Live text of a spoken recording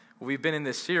We've been in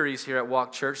this series here at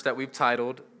Walk Church that we've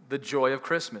titled The Joy of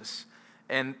Christmas.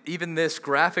 And even this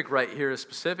graphic right here is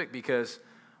specific because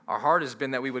our heart has been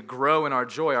that we would grow in our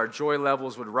joy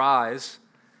levels would rise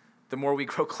the more we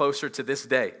grow closer to this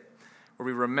day, where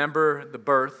we remember the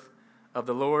birth of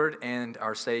the Lord and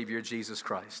our Savior, Jesus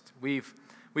Christ. We've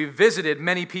visited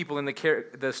many people in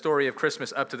the story of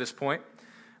Christmas up to this point.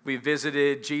 We've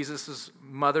visited Jesus'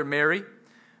 mother, Mary.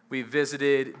 We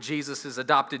visited Jesus'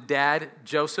 adopted dad,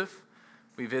 Joseph.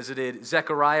 We visited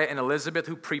Zechariah and Elizabeth,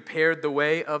 who prepared the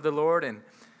way of the Lord and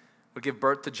would give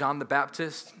birth to John the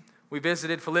Baptist. We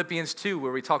visited Philippians 2,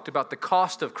 where we talked about the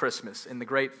cost of Christmas in the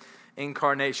great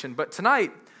incarnation. But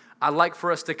tonight, I'd like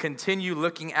for us to continue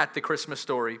looking at the Christmas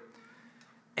story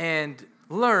and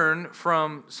learn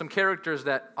from some characters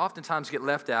that oftentimes get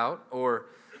left out, or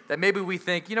that maybe we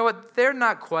think, you know what, they're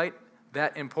not quite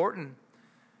that important.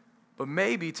 But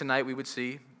maybe tonight we would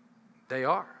see they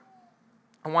are.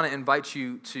 I want to invite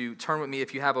you to turn with me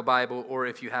if you have a Bible or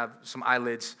if you have some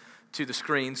eyelids to the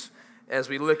screens as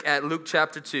we look at Luke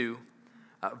chapter 2,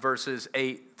 verses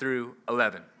 8 through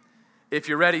 11. If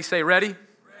you're ready, say ready. Ready.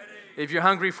 If you're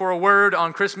hungry for a word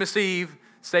on Christmas Eve,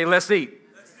 say let's eat.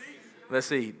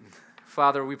 Let's eat.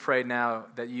 Father, we pray now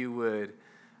that you would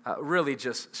really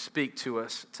just speak to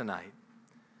us tonight.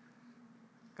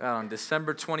 God, on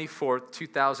December 24th,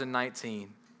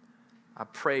 2019, I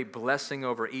pray blessing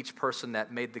over each person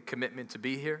that made the commitment to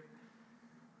be here.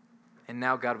 And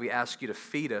now, God, we ask you to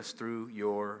feed us through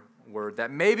your word, that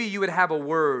maybe you would have a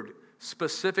word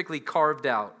specifically carved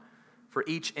out for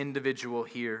each individual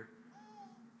here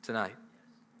tonight.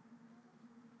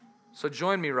 So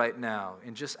join me right now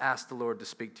and just ask the Lord to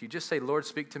speak to you. Just say, Lord,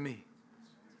 speak to me.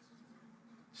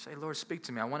 Say, Lord, speak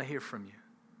to me. I want to hear from you.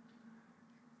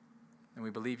 And we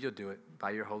believe you'll do it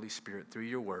by your Holy Spirit through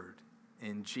your word.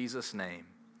 In Jesus' name,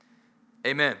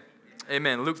 amen.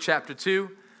 Amen. Luke chapter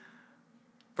 2,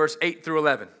 verse 8 through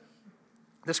 11.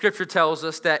 The scripture tells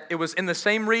us that it was in the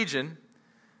same region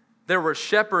there were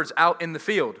shepherds out in the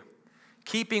field,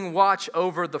 keeping watch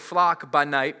over the flock by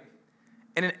night.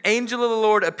 And an angel of the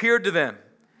Lord appeared to them,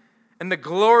 and the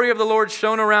glory of the Lord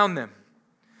shone around them.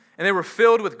 And they were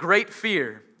filled with great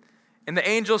fear. And the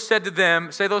angel said to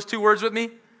them, say those two words with me,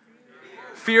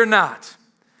 fear not.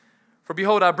 For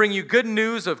behold, I bring you good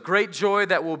news of great joy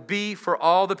that will be for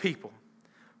all the people.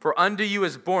 For unto you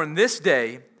is born this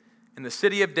day in the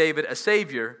city of David a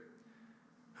Savior,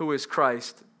 who is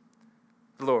Christ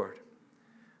the Lord.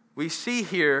 We see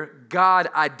here God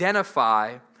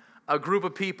identify a group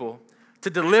of people to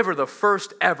deliver the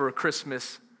first ever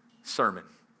Christmas sermon.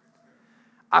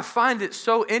 I find it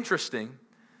so interesting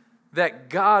that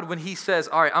God, when he says,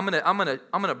 all right, I'm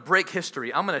gonna break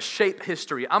history. I'm gonna shape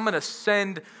history. I'm gonna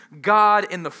send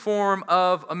God in the form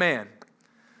of a man.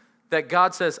 That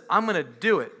God says, I'm gonna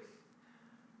do it.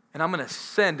 And I'm gonna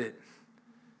send it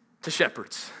to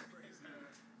shepherds.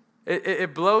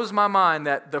 It blows my mind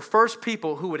that the first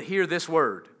people who would hear this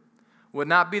word would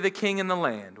not be the king in the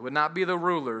land, would not be the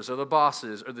rulers or the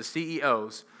bosses or the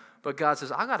CEOs, but God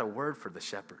says, I got a word for the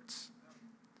shepherds.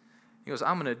 He goes,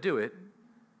 I'm gonna do it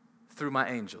through my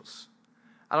angels.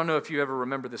 I don't know if you ever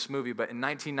remember this movie, but in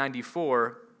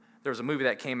 1994, there was a movie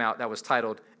that came out that was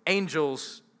titled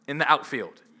Angels in the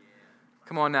Outfield.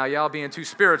 Come on now, y'all being too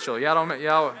spiritual.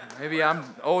 Y'all, maybe I'm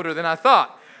older than I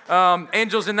thought.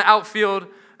 Angels in the Outfield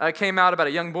came out about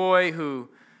a young boy who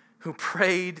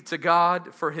prayed to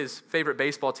God for his favorite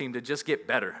baseball team to just get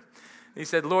better. He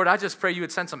said, Lord, I just pray you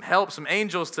would send some help, some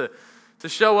angels to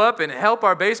show up and help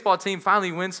our baseball team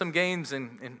finally win some games.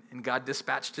 And God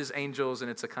dispatched his angels,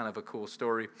 and it's a kind of a cool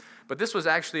story. But this was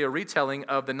actually a retelling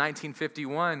of the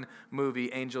 1951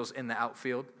 movie, Angels in the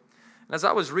Outfield. And as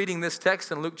I was reading this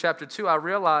text in Luke chapter 2, I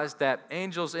realized that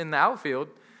Angels in the Outfield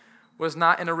was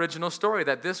not an original story,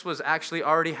 that this was actually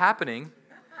already happening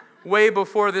way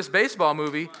before this baseball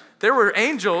movie. There were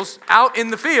angels out in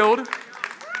the field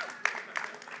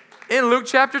in Luke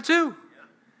chapter 2.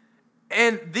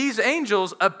 And these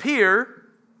angels appear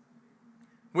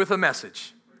with a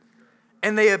message.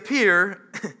 And they appear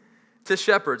to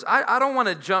shepherds. I don't want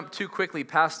to jump too quickly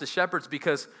past the shepherds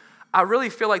because I really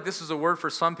feel like this is a word for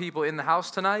some people in the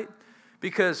house tonight.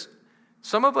 Because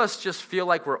some of us just feel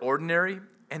like we're ordinary.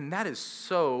 And that is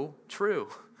so true.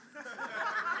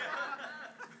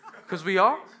 Because we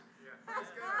are.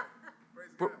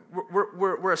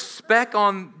 We're a speck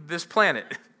on this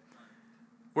planet.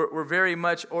 We're very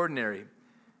much ordinary.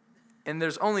 And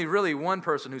there's only really one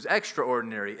person who's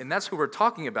extraordinary, and that's who we're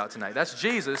talking about tonight. That's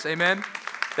Jesus, amen?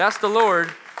 That's the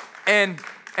Lord. And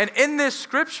in this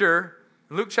scripture,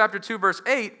 Luke chapter 2, verse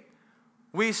 8,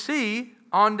 we see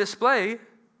on display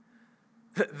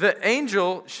The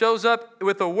angel shows up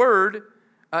with a word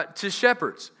to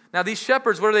shepherds. Now, these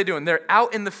shepherds, what are they doing? They're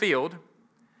out in the field,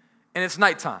 and it's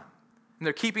nighttime, and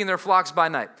they're keeping their flocks by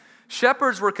night.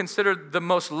 Shepherds were considered the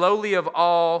most lowly of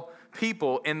all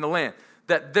people in the land,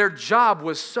 that their job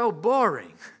was so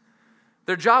boring.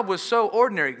 Their job was so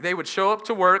ordinary. They would show up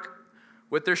to work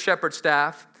with their shepherd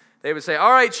staff. They would say,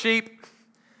 all right, sheep,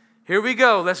 here we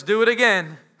go. Let's do it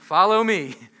again. Follow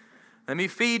me. Let me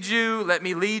feed you. Let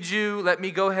me lead you. Let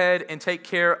me go ahead and take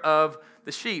care of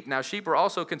the sheep. Now, sheep are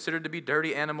also considered to be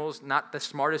dirty animals, not the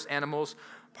smartest animals,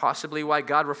 possibly why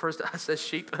God refers to us as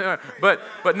sheep. but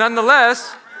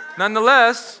nonetheless,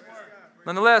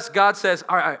 God says,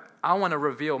 all right, I want to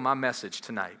reveal my message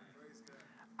tonight.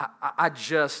 I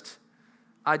just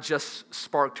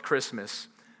sparked Christmas.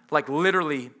 Like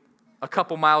literally a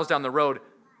couple miles down the road,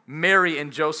 Mary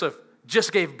and Joseph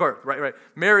just gave birth, right?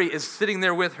 Mary is sitting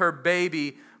there with her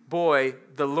baby boy,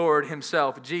 the Lord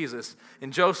himself, Jesus.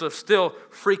 And Joseph still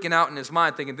freaking out in his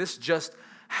mind thinking, this just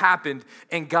happened.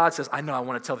 And God says, I know, I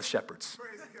want to tell the shepherds.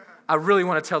 I really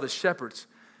want to tell the shepherds.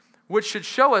 Which should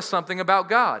show us something about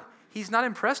God. He's not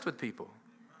impressed with people.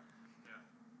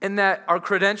 And that our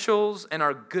credentials and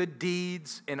our good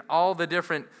deeds and all the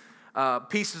different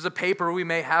pieces of paper we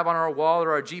may have on our wall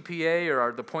or our GPA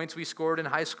or the points we scored in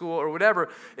high school or whatever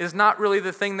is not really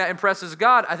the thing that impresses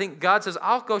God. I think God says,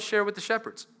 I'll go share with the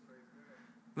shepherds.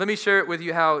 Let me share it with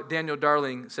you how Daniel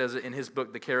Darling says it in his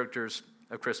book, The Characters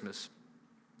of Christmas.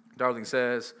 Darling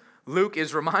says, Luke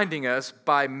is reminding us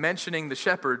by mentioning the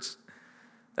shepherds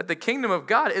that the kingdom of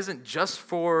God isn't just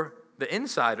for the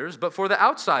insiders, but for the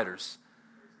outsiders.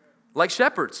 Like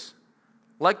shepherds,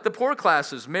 like the poor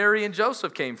classes Mary and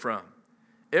Joseph came from.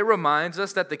 It reminds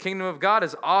us that the kingdom of God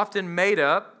is often made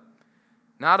up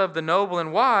not of the noble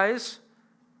and wise,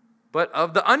 but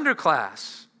of the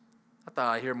underclass. I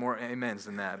thought I'd hear more amens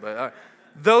than that. But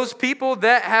those people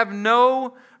that have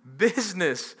no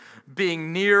business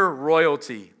being near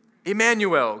royalty.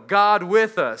 Emmanuel, God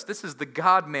with us. This is the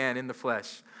God-man in the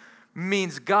flesh.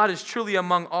 Means God is truly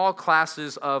among all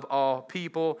classes of all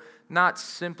people, not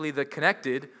simply the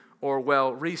connected or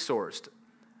well-resourced.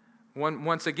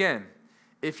 Once again,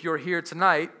 if you're here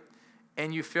tonight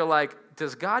and you feel like,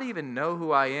 does God even know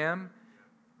who I am?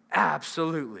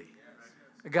 Absolutely.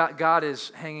 God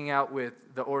is hanging out with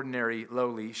the ordinary,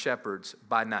 lowly shepherds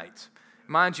by night.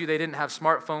 Mind you, they didn't have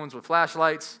smartphones with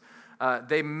flashlights.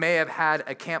 They may have had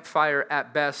a campfire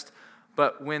at best,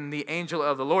 but when the angel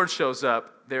of the Lord shows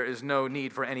up, there is no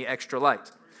need for any extra light.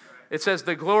 It says,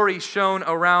 the glory shone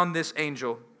around this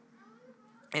angel,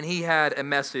 and he had a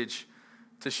message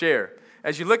to share.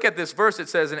 As you look at this verse, it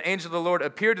says, an angel of the Lord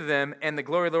appeared to them, and the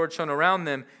glory of the Lord shone around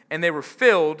them, and they were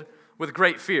filled with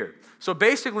great fear. So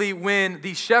basically, when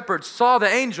these shepherds saw the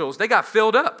angels, they got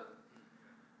filled up.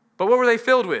 But what were they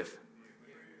filled with?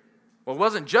 Well, it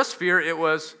wasn't just fear, it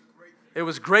was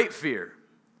great fear.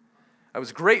 It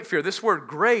was great fear. This word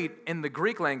great in the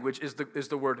Greek language is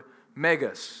the word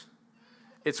megas.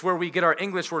 It's where we get our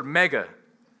English word mega.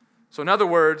 So in other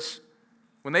words,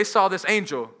 when they saw this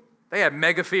angel, they had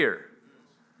mega fear.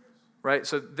 Right?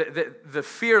 So the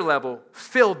fear level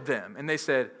filled them. And they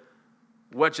said,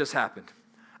 what just happened?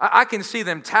 I can see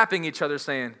them tapping each other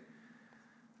saying,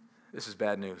 this is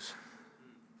bad news.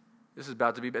 This is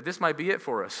about to be bad. This might be it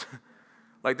for us.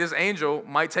 Like this angel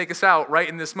might take us out right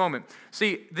in this moment.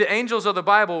 See, the angels of the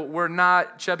Bible were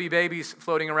not chubby babies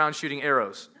floating around shooting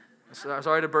arrows.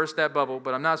 Sorry to burst that bubble,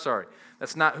 but I'm not sorry.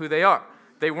 That's not who they are.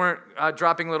 They weren't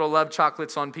dropping little love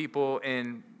chocolates on people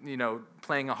and,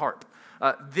 playing a harp.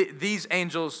 These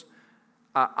angels'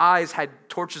 eyes had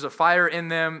torches of fire in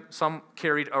them. Some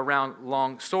carried around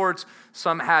long swords.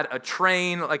 Some had a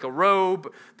train, like a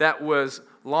robe, that was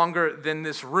longer than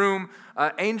this room.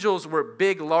 Angels were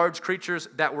big, large creatures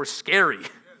that were scary.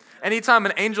 Anytime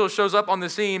an angel shows up on the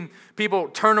scene, people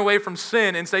turn away from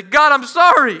sin and say, God, I'm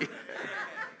sorry.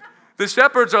 The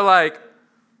shepherds are like,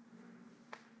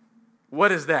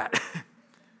 what is that?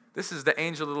 This is the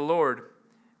angel of the Lord,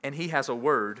 and he has a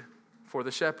word for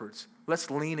the shepherds. Let's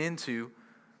lean into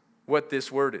what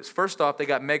this word is. First off, they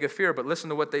got mega fear, but listen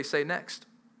to what they say next.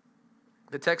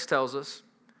 The text tells us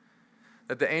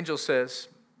that the angel says,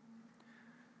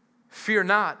 fear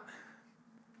not,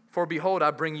 for behold,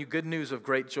 I bring you good news of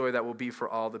great joy that will be for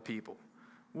all the people.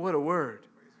 What a word.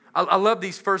 I love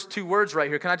these first two words right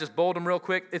here. Can I just bold them real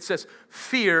quick? It says,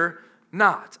 fear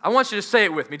not. I want you to say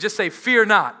it with me. Just say, fear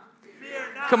not.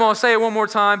 Fear not. Come on, say it one more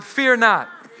time. Fear not.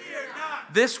 Fear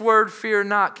not. This word, fear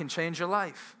not, can change your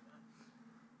life.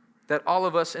 That all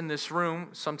of us in this room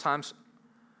sometimes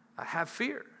have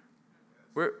fear.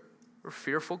 We're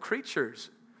fearful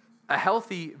creatures. A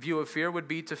healthy view of fear would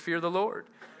be to fear the Lord.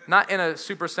 Not in a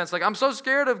super sense like, I'm so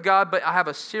scared of God, but I have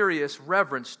a serious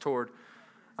reverence toward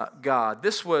God.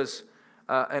 This was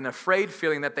an afraid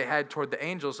feeling that they had toward the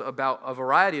angels about a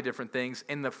variety of different things.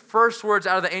 And the first words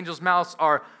out of the angels' mouths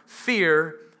are,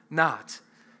 fear not.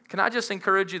 Can I just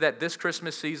encourage you that this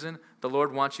Christmas season, the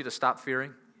Lord wants you to stop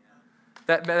fearing?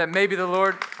 That maybe the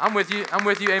Lord, I'm with you,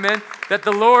 amen. That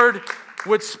the Lord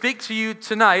would speak to you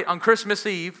tonight on Christmas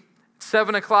Eve,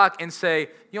 7 o'clock, and say,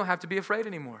 you don't have to be afraid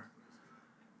anymore.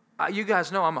 You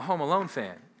guys know I'm a Home Alone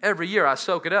fan. Every year I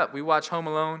soak it up. We watch Home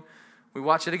Alone, we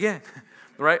watch it again,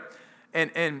 right?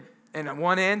 And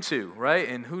 1 and 2, right?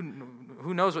 And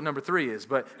who knows what number 3 is?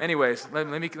 But anyways, let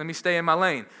me stay in my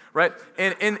lane, right?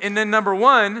 And then number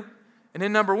one,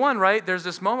 right? There's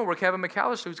this moment where Kevin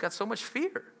McAllister, who's got so much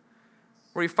fear,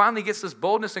 where he finally gets this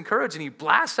boldness and courage, and he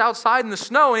blasts outside in the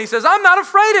snow, and he says, I'm not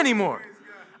afraid anymore.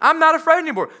 I'm not afraid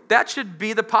anymore. That should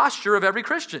be the posture of every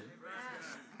Christian,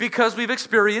 because we've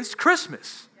experienced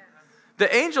Christmas.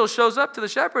 The angel shows up to the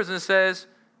shepherds and says,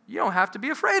 you don't have to be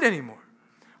afraid anymore.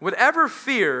 Whatever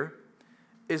fear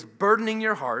is burdening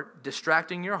your heart,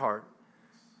 distracting your heart,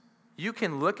 you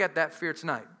can look at that fear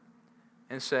tonight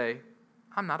and say,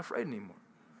 I'm not afraid anymore.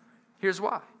 Here's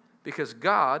why. Because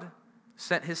God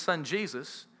sent his son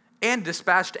Jesus and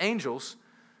dispatched angels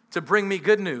to bring me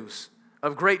good news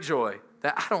of great joy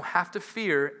that I don't have to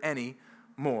fear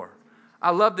anymore.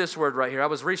 I love this word right here. I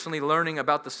was recently learning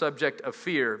about the subject of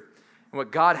fear and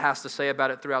what God has to say about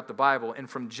it throughout the Bible. And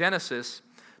from Genesis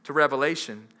to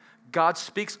Revelation, God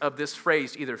speaks of this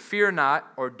phrase, either fear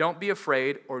not, or don't be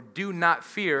afraid, or do not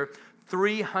fear,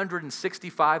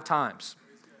 365 times.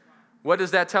 What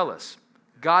does that tell us?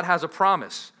 God has a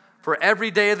promise for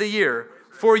every day of the year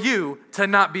for you to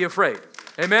not be afraid.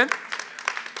 Amen?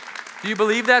 Do you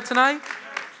believe that tonight?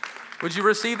 Would you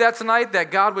receive that tonight? That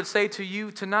God would say to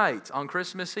you tonight on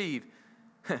Christmas Eve,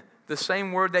 the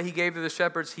same word that he gave to the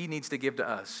shepherds, he needs to give to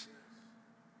us.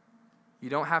 You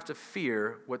don't have to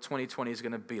fear what 2020 is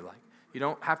going to be like. You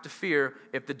don't have to fear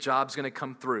if the job's going to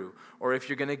come through, or if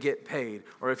you're going to get paid,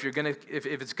 or if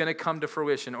it's going to come to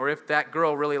fruition, or if that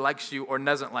girl really likes you or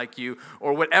doesn't like you,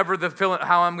 or whatever the feeling,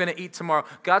 how I'm going to eat tomorrow.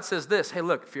 God says this, hey,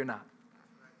 look, fear not.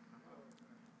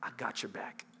 I got your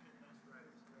back.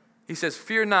 He says,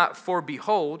 fear not, for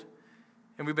behold,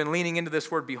 and we've been leaning into this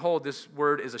word, behold. This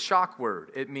word is a shock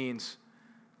word. It means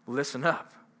listen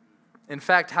up. In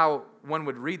fact, how one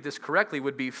would read this correctly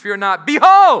would be, fear not,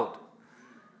 behold,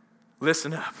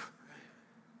 listen up.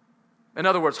 In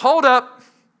other words, hold up.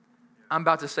 I'm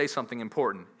about to say something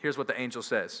important. Here's what the angel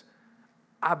says.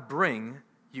 I bring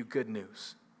you good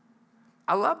news.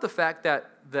 I love the fact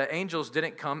that the angels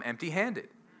didn't come empty-handed.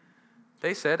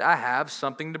 They said, I have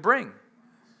something to bring.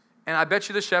 And I bet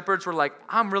you the shepherds were like,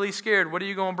 I'm really scared. What are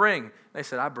you going to bring? They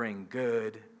said, I bring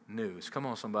good news. Come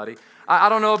on, somebody. I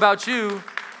don't know about you,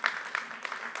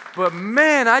 but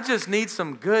man, I just need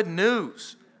some good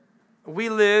news. We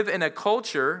live in a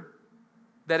culture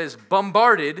that is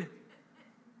bombarded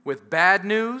with bad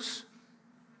news,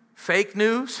 fake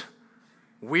news,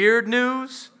 weird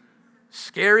news,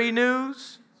 scary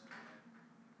news,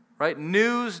 right?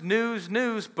 News,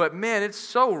 but man, it's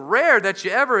so rare that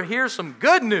you ever hear some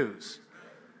good news.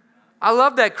 I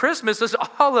love that Christmas is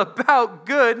all about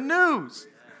good news.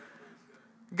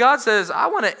 God says, I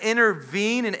want to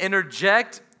intervene and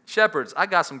interject. Shepherds, I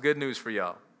got some good news for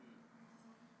y'all.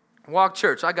 Walk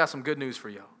Church, I got some good news for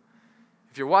y'all.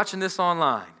 If you're watching this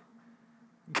online,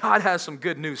 God has some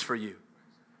good news for you.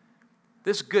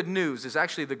 This good news is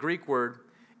actually the Greek word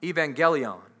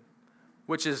evangelion,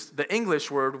 which is the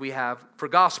English word we have for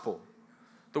gospel.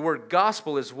 The word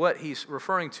gospel is what he's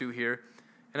referring to here.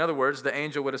 In other words, the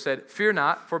angel would have said, fear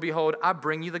not, for behold, I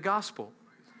bring you the gospel.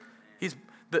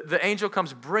 The angel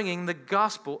comes bringing the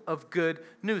gospel of good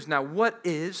news. Now, what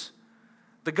is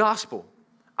the gospel?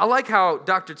 I like how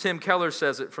Dr. Tim Keller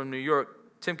says it from New York.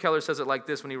 Tim Keller says it like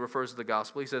this when he refers to the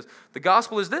gospel. He says, the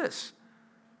gospel is this.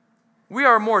 We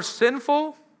are more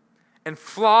sinful and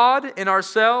flawed in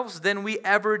ourselves than we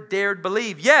ever dared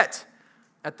believe. Yet,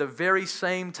 at the very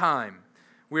same time,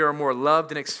 we are more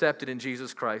loved and accepted in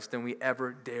Jesus Christ than we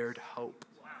ever dared hope.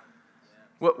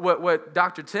 What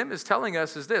Dr. Tim is telling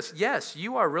us is this. Yes,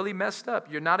 you are really messed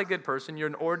up. You're not a good person. You're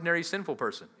an ordinary sinful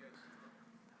person.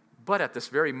 But at this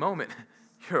very moment,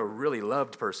 you're a really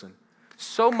loved person.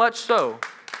 So much so,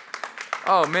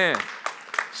 oh man,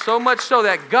 so much so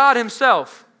that God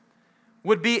himself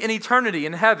would be in eternity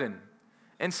in heaven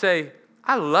and say,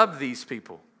 I love these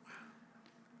people.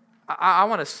 I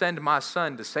want to send my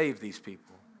son to save these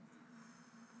people.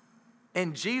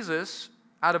 And Jesus,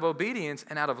 out of obedience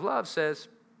and out of love, says,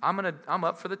 I'm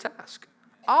up for the task.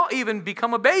 I'll even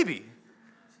become a baby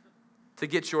to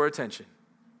get your attention.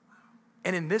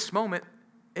 And in this moment,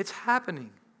 it's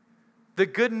happening. The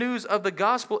good news of the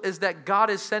gospel is that God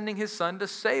is sending his son to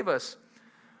save us.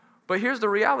 But here's the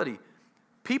reality.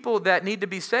 People that need to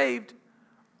be saved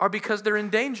are because they're in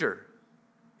danger.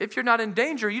 If you're not in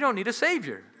danger, you don't need a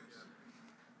savior.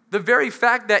 The very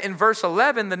fact that in verse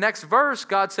 11, the next verse,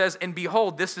 God says, and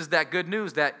behold, this is that good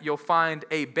news that you'll find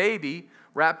a baby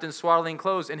wrapped in swaddling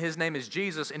clothes, and his name is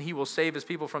Jesus, and he will save his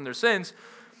people from their sins.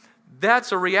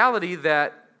 That's a reality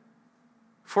that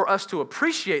for us to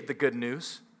appreciate the good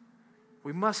news,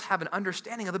 we must have an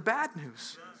understanding of the bad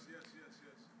news.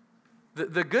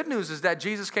 The good news is that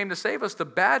Jesus came to save us. The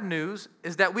bad news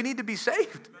is that we need to be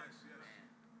saved.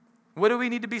 What do we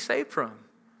need to be saved from?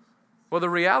 Well, the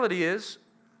reality is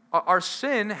our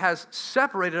sin has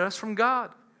separated us from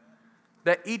God.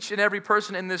 That each and every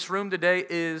person in this room today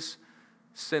is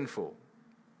sinful.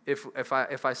 If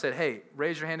I said, hey,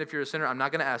 raise your hand if you're a sinner, I'm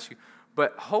not going to ask you.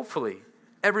 But hopefully,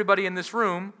 everybody in this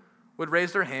room would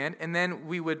raise their hand, and then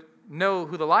we would know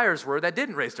who the liars were that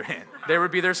didn't raise their hand. There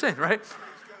would be their sin, right?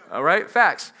 All right,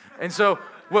 facts. And so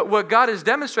what God is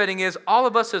demonstrating is all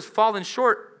of us has fallen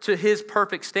short to his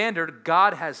perfect standard.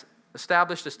 God has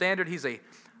established a standard. He's a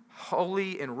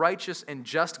holy and righteous and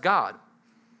just God.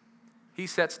 He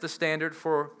sets the standard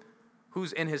for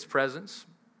who's in his presence,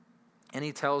 and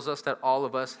he tells us that all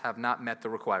of us have not met the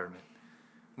requirement.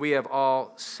 We have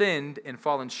all sinned and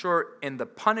fallen short, and the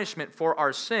punishment for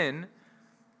our sin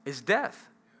is death.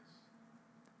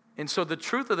 And so the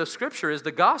truth of the scripture is,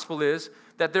 the gospel is,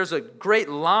 that there's a great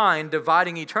line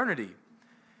dividing eternity.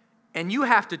 And you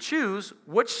have to choose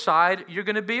which side you're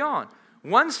going to be on.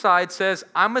 One side says,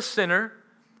 I'm a sinner,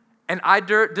 and I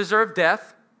deserve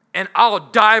death, and I'll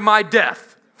die my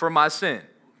death for my sin.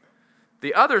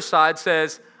 The other side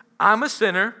says, I'm a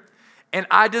sinner, and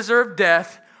I deserve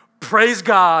death. Praise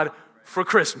God for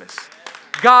Christmas.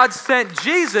 God sent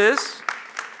Jesus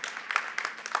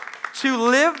to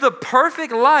live the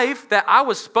perfect life that I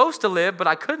was supposed to live, but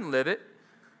I couldn't live it.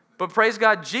 But praise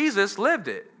God, Jesus lived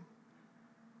it.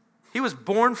 He was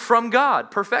born from God,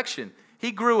 perfection.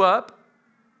 He grew up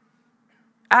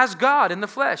as God in the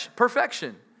flesh,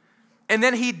 perfection. And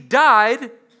then he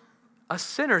died a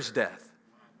sinner's death.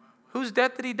 Whose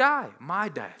death did he die? My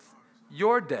death,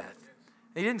 your death.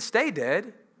 He didn't stay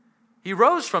dead. He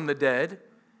rose from the dead,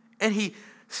 and he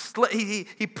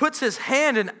puts his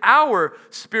hand in our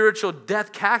spiritual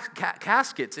death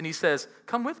caskets, and he says,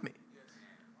 come with me.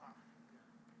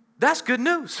 That's good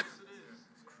news.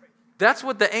 That's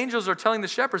what the angels are telling the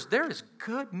shepherds. There is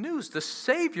good news. The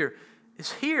Savior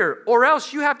is here, or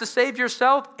else you have to save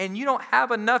yourself, and you don't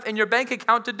have enough in your bank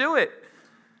account to do it.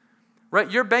 Right?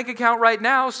 Your bank account right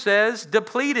now says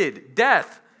depleted,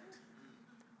 death.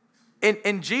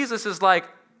 And Jesus is like,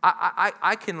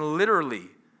 I can literally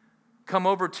come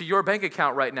over to your bank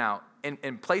account right now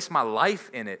and place my life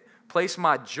in it, place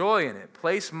my joy in it,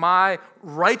 place my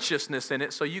righteousness in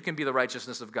it, so you can be the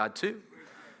righteousness of God too.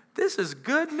 This is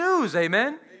good news,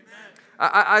 amen?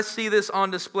 I see this on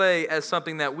display as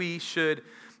something that we should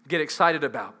get excited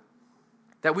about,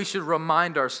 that we should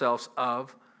remind ourselves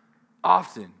of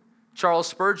often. Charles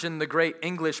Spurgeon, the great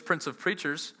English Prince of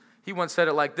Preachers, he once said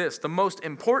it like this: the most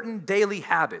important daily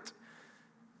habit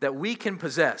that we can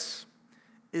possess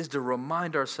is to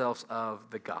remind ourselves of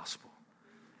the gospel,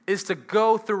 is to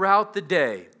go throughout the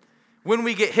day when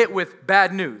we get hit with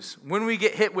bad news, when we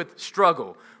get hit with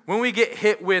struggle, when we get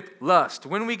hit with lust,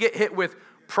 when we get hit with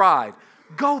pride,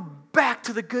 go back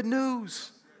to the good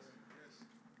news.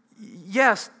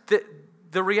 Yes,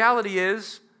 the reality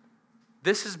is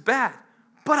this is bad,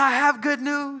 but I have good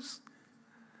news.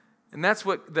 And that's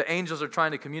what the angels are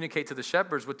trying to communicate to the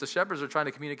shepherds, what the shepherds are trying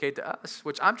to communicate to us,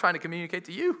 which I'm trying to communicate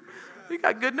to you. We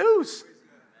got good news.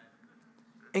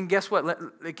 And guess what?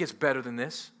 It gets better than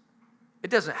this. It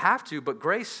doesn't have to, but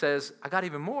grace says, I got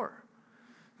even more.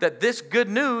 That this good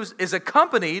news is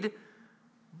accompanied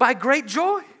by great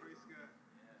joy.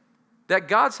 That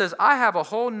God says, I have a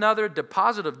whole nother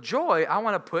deposit of joy I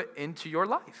want to put into your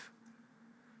life.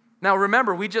 Now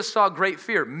remember, we just saw great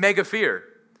fear, mega fear.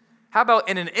 How about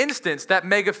in an instance, that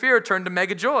mega fear turned to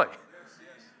mega joy?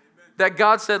 That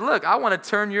God said, look, I want to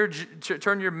turn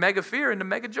your mega fear into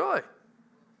mega joy.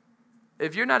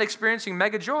 If you're not experiencing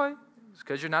mega joy, it's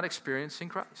because you're not experiencing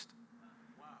Christ.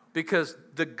 Because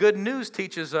the good news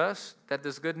teaches us that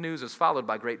this good news is followed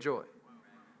by great joy.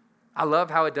 I love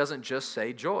how it doesn't just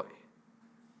say joy.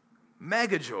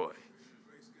 Mega joy.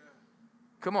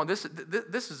 Come on, this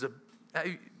is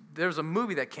there's a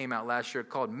movie that came out last year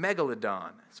called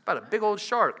Megalodon. It's about a big old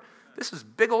shark. This is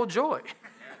big old joy.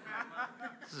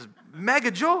 This is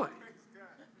mega joy.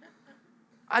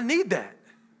 I need that.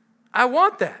 I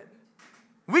want that.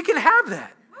 We can have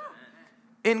that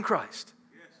in Christ.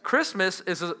 Christmas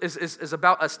is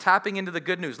about us tapping into the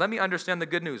good news. Let me understand the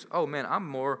good news. Oh, man, I'm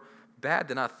more bad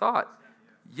than I thought,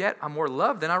 yet I'm more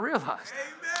loved than I realized.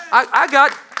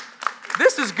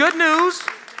 This is good news,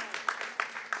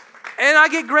 and I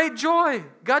get great joy.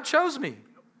 God chose me.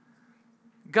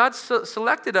 God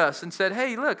selected us and said,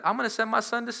 hey, look, I'm going to send my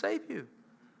son to save you.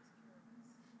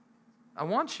 I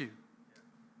want you.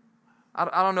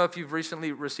 I don't know if you've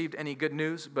recently received any good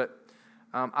news, but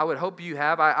I would hope you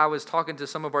have. I was talking to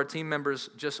some of our team members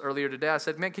just earlier today. I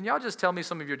said, man, can y'all just tell me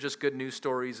some of your just good news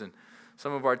stories? And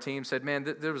some of our team said,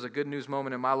 man, there was a good news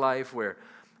moment in my life where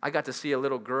I got to see a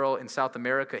little girl in South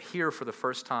America here for the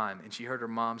first time, and she heard her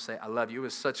mom say, I love you. It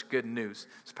was such good news.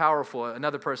 It's powerful.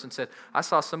 Another person said, I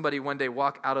saw somebody one day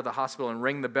walk out of the hospital and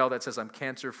ring the bell that says I'm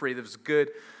cancer-free. That was good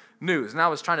news. And I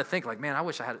was trying to think, like, man,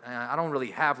 I don't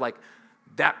really have, like,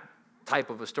 that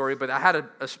type of a story, but I had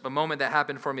a moment that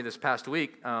happened for me this past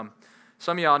week.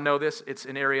 Some of y'all know this. It's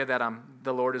an area that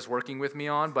the Lord is working with me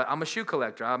on, but I'm a shoe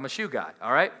collector. I'm a shoe guy,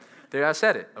 all right? There, I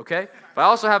said it, okay? But I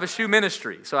also have a shoe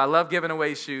ministry, so I love giving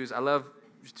away shoes. I love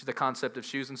the concept of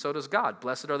shoes, and so does God.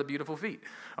 Blessed are the beautiful feet,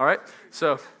 all right?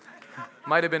 So,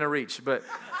 might have been a reach, but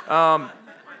there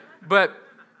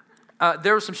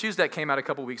were some shoes that came out a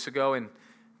couple weeks ago, and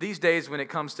these days when it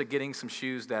comes to getting some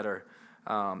shoes that are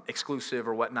exclusive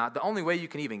or whatnot, the only way you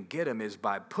can even get them is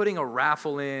by putting a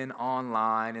raffle in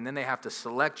online, and then they have to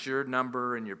select your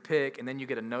number and your pick, and then you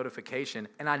get a notification,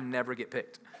 and I never get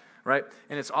picked. Right?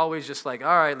 And it's always just like,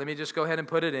 all right, let me just go ahead and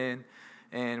put it in,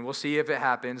 and we'll see if it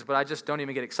happens. But I just don't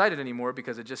even get excited anymore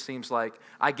because it just seems like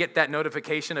I get that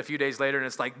notification a few days later, and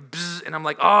it's like, bzz, and I'm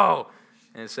like, oh,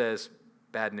 and it says,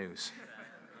 bad news.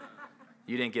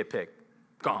 You didn't get picked.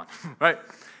 Gone, right?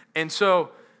 And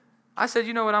so I said,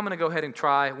 you know what, I'm going to go ahead and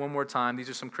try one more time. These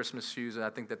are some Christmas shoes, and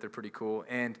I think that they're pretty cool.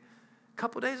 And a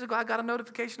couple days ago, I got a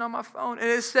notification on my phone, and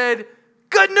it said,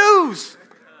 good news.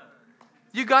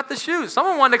 You got the shoes.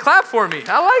 Someone wanted to clap for me.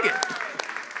 I like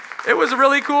it. It was a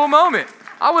really cool moment.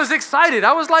 I was excited.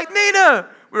 I was like, Nina.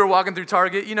 We were walking through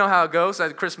Target. You know how it goes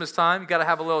at Christmas time. You got to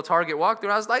have a little Target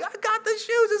walkthrough. I was like, I got the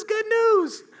shoes. It's good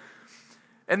news.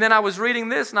 And then I was reading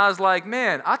this, and I was like,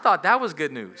 man, I thought that was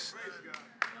good news.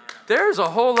 There's a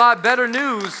whole lot better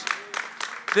news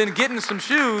than getting some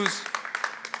shoes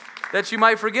that you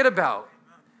might forget about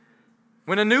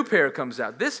when a new pair comes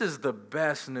out. This is the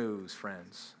best news,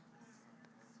 friends.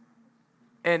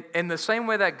 And in the same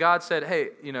way that God said, hey,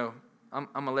 you know, I'm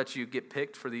going to let you get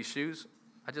picked for these shoes,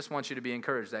 I just want you to be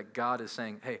encouraged that God is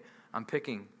saying, hey, I'm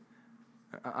picking.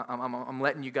 I'm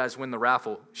letting you guys win the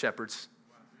raffle, shepherds.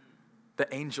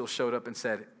 The angel showed up and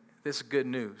said, this good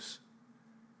news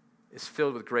is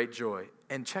filled with great joy.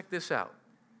 And check this out.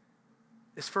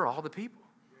 It's for all the people.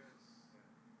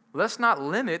 Let's not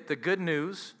limit the good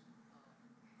news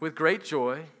with great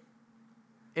joy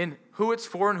in who it's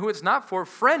for and who it's not for.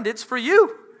 Friend, it's for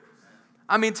you.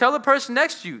 I mean, tell the person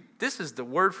next to you, this is the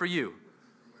word for you.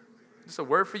 It's a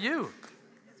word for you.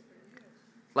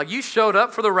 Like you showed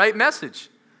up for the right message.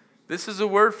 This is a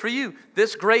word for you.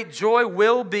 This great joy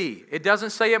will be. It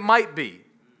doesn't say it might be.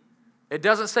 It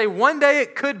doesn't say one day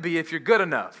it could be if you're good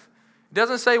enough. It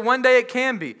doesn't say one day it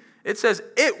can be. It says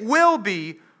it will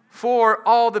be for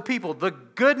all the people. The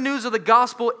good news of the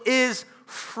gospel is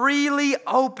freely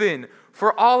open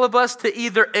for all of us to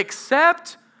either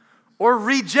accept or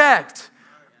reject.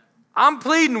 I'm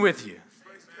pleading with you.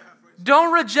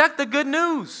 Don't reject the good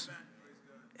news.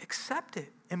 Accept it.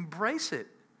 Embrace it.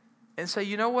 And say,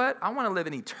 you know what? I want to live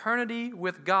in eternity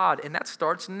with God. And that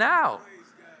starts now.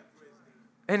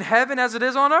 In heaven as it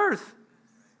is on earth.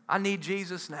 I need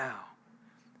Jesus now.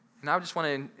 And I just want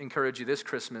to encourage you this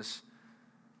Christmas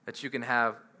that you can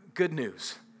have good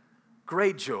news,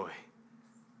 great joy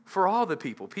for all the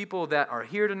people. People that are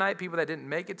here tonight, people that didn't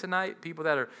make it tonight, people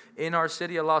that are in our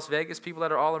city of Las Vegas, people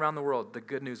that are all around the world. The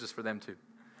good news is for them too.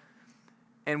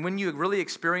 And when you really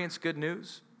experience good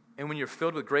news and when you're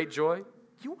filled with great joy,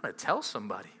 you want to tell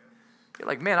somebody. You're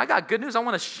like, man, I got good news. I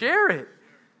want to share it.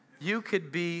 You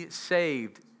could be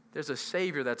saved. There's a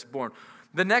Savior that's born.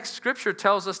 The next scripture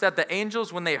tells us that the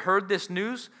angels, when they heard this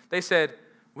news, they said,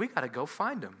 we got to go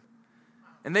find him.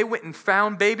 And they went and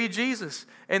found baby Jesus.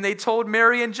 And they told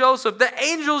Mary and Joseph, the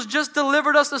angels just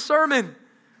delivered us a sermon.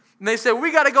 And they said,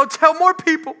 we got to go tell more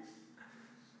people.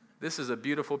 This is a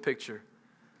beautiful picture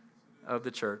of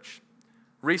the church.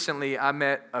 Recently, I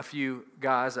met a few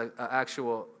guys,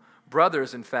 actual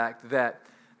brothers, in fact, that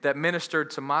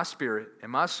ministered to my spirit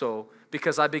and my soul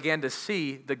because I began to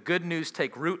see the good news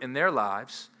take root in their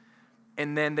lives,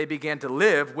 and then they began to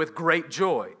live with great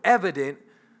joy, evident,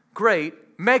 great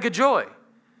mega joy.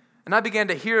 And I began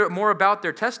to hear more about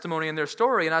their testimony and their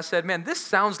story, and I said, man, this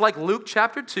sounds like Luke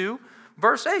chapter 2,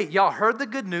 verse 8. Y'all heard the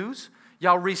good news.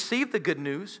 Y'all received the good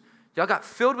news. Y'all got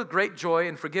filled with great joy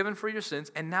and forgiven for your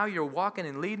sins, and now you're walking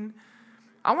and leading.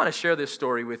 I want to share this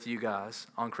story with you guys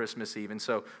on Christmas Eve, and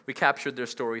so we captured their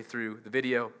story through the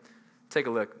video. Take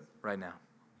a look right now.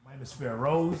 My name is Fair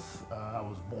Rose. I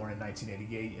was born in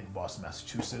 1988 in Boston,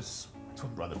 Massachusetts. My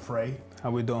twin brother, Pray.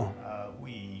 How we doing?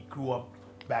 We grew up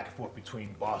back and forth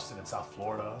between Boston and South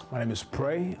Florida. My name is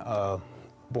Pray.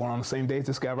 Born on the same day as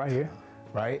this guy right here,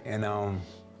 right? And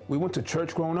we went to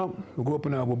church growing up. We grew up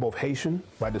we're both Haitian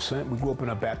by descent. We grew up in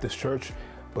a Baptist church,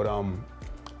 but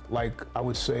like I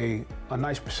would say, a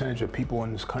nice percentage of people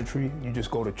in this country, you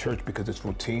just go to church because it's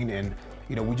routine, and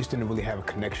we just didn't really have a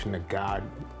connection to God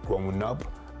growing up.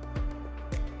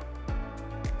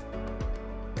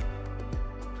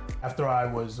 After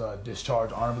I was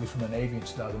discharged honorably from the Navy in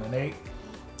 2008,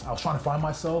 I was trying to find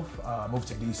myself. I moved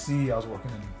to DC. I was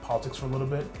working in politics for a little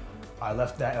bit. I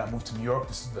left that and I moved to New York.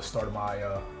 This is the start of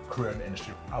my career in the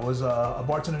industry. I was a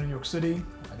bartender in New York City.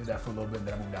 I did that for a little bit, and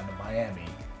then I moved down to Miami.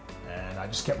 And I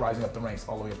just kept rising up the ranks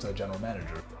all the way up to a general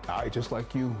manager. Just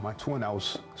like you, my twin, I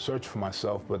was searching for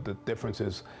myself, but the difference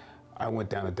is I went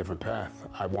down a different path.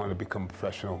 I wanted to become a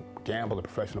professional gambler, a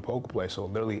professional poker player. So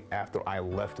literally after I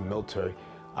left the military,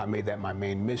 I made that my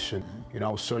main mission. I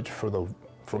was searching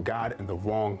for God and the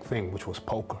wrong thing, which was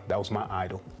poker. That was my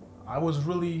idol. I was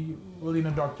really in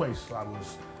a dark place. I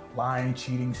was lying,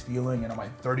 cheating, stealing, and on my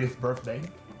 30th birthday,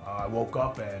 I woke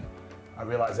up and I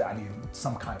realized that I needed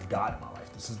some kind of God in my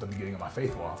life. This is the beginning of my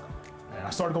faith walk. And I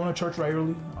started going to church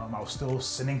regularly. I was still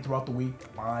sinning throughout the week,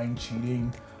 lying,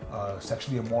 cheating,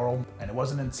 sexually immoral. And it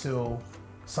wasn't until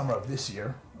summer of this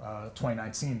year,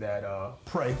 2019, that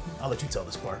Pray, I'll let you tell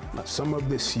this part. Summer of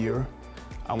this year,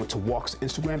 I went to Walk's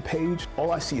Instagram page.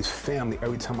 All I see is family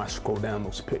every time I scroll down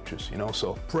those pictures,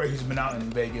 So Pray, he's been out in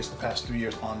Vegas the past 3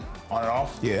 years on and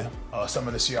off. Yeah.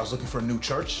 Summer this year, I was looking for a new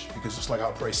church because just like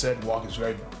how Pray said, Walk is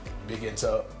very big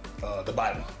into the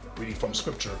Bible, reading from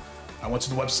scripture. I went to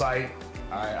the website.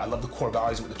 I love the core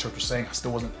values of what the church was saying. I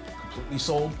still wasn't completely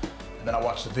sold. And then I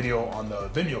watched the video on the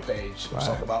Vimeo page, which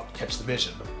talked about Catch the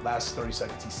Vision. The last 30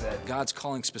 seconds, he said, God's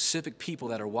calling specific people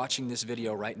that are watching this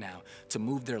video right now to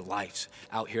move their lives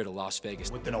out here to Las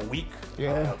Vegas. Within a week,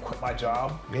 Yeah. I quit my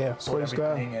job, Yeah, sold praise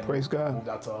God, everything, and praise God. moved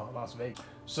out to Las Vegas.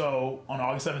 So on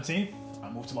August 17th, I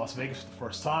moved to Las Vegas for the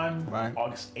first time. Right.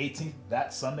 August 18th,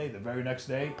 that Sunday, the very next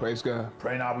day, praise God.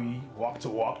 Pray and I, we walked to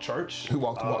Walk Church. We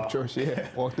walked to Walk Church, yeah.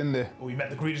 Walked in there. We met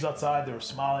the greeters outside. They were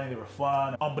smiling. They were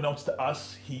fun. Unbeknownst to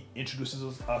us, he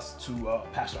introduces us to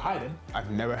Pastor Hayden.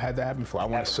 I've never had that happen before. I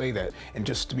want Never. to say that. And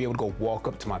just to be able to go walk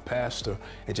up to my pastor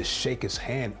and just shake his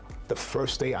hand the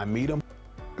first day I meet him,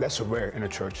 that's rare in a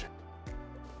church.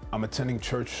 I'm attending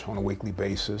church on a weekly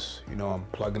basis. I'm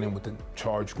plugging in with the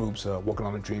charge groups, working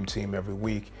on the dream team every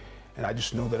week. And I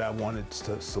just knew that I wanted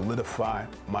to solidify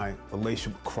my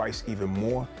relationship with Christ even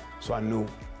more. So I knew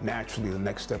naturally the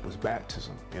next step was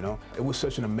baptism, It was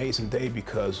such an amazing day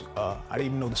because I didn't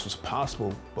even know this was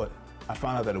possible, but I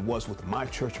found out that it was with my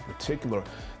church in particular.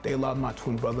 They allowed my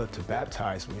twin brother to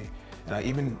baptize me. And I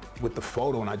even with the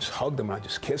photo, and I just hugged him, and I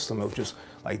just kissed him. It was just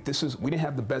like, we didn't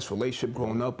have the best relationship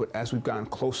growing up, but as we've gotten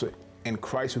closer in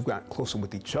Christ, we've gotten closer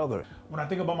with each other. When I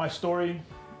think about my story,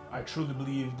 I truly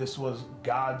believe this was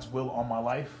God's will on my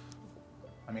life.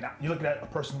 I mean, you look at a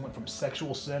person who went from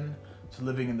sexual sin to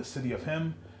living in the city of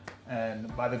Him,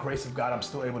 and by the grace of God, I'm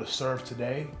still able to serve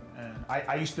today. And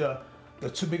I used to, the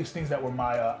two biggest things that were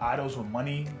my idols were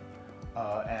money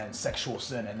and sexual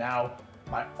sin, and now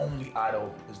my only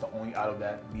idol is the only idol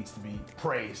that needs to be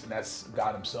praised, and that's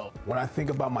God Himself. When I think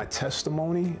about my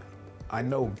testimony, I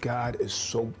know God is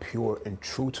so pure and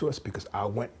true to us because I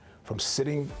went from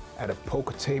sitting at a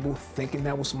poker table thinking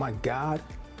that was my God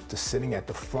to sitting at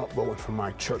the front row in front of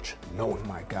my church knowing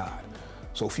my God.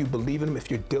 So if you believe in Him, if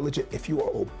you're diligent, if you are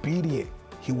obedient,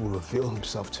 He will reveal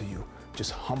Himself to you.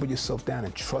 Just humble yourself down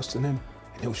and trust in Him,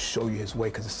 and He'll show you His way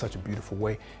because it's such a beautiful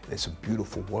way and it's a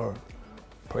beautiful word.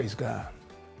 Praise God.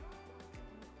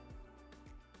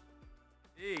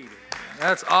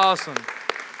 That's awesome.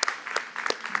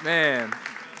 Man,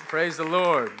 praise the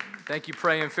Lord. Thank you,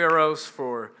 Pray and Pharaohs,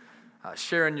 for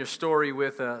sharing your story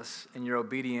with us and your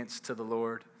obedience to the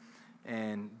Lord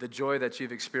and the joy that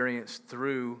you've experienced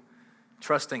through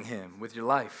trusting Him with your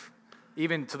life,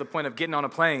 even to the point of getting on a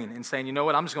plane and saying, you know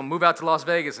what, I'm just going to move out to Las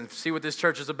Vegas and see what this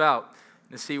church is about.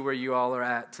 And to see where you all are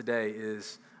at today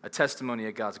is a testimony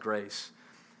of God's grace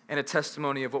and a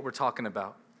testimony of what we're talking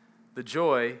about, the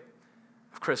joy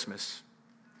of Christmas.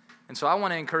 And so I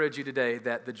want to encourage you today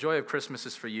that the joy of Christmas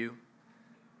is for you.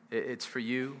 It's for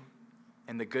you,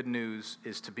 and the good news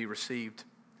is to be received,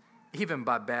 even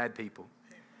by bad people.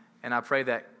 And I pray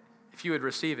that if you would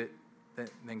receive it,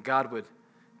 then God would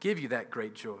give you that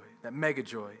great joy, that mega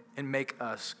joy, and make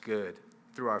us good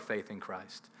through our faith in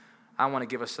Christ. I want to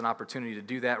give us an opportunity to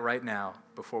do that right now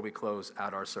before we close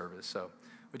out our service. So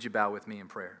would you bow with me in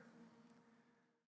prayer?